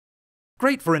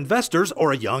Great for investors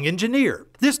or a young engineer.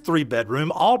 This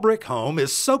 3-bedroom all-brick home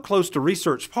is so close to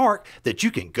Research Park that you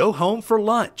can go home for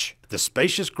lunch. The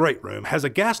spacious great room has a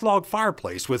gas log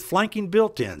fireplace with flanking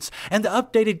built-ins, and the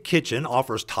updated kitchen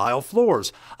offers tile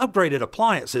floors, upgraded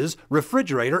appliances,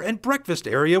 refrigerator, and breakfast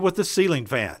area with a ceiling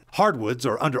fan. Hardwoods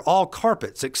are under all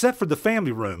carpets except for the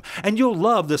family room, and you'll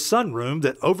love the sunroom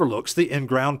that overlooks the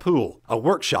in-ground pool. A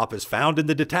workshop is found in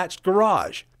the detached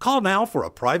garage. Call now for a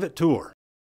private tour.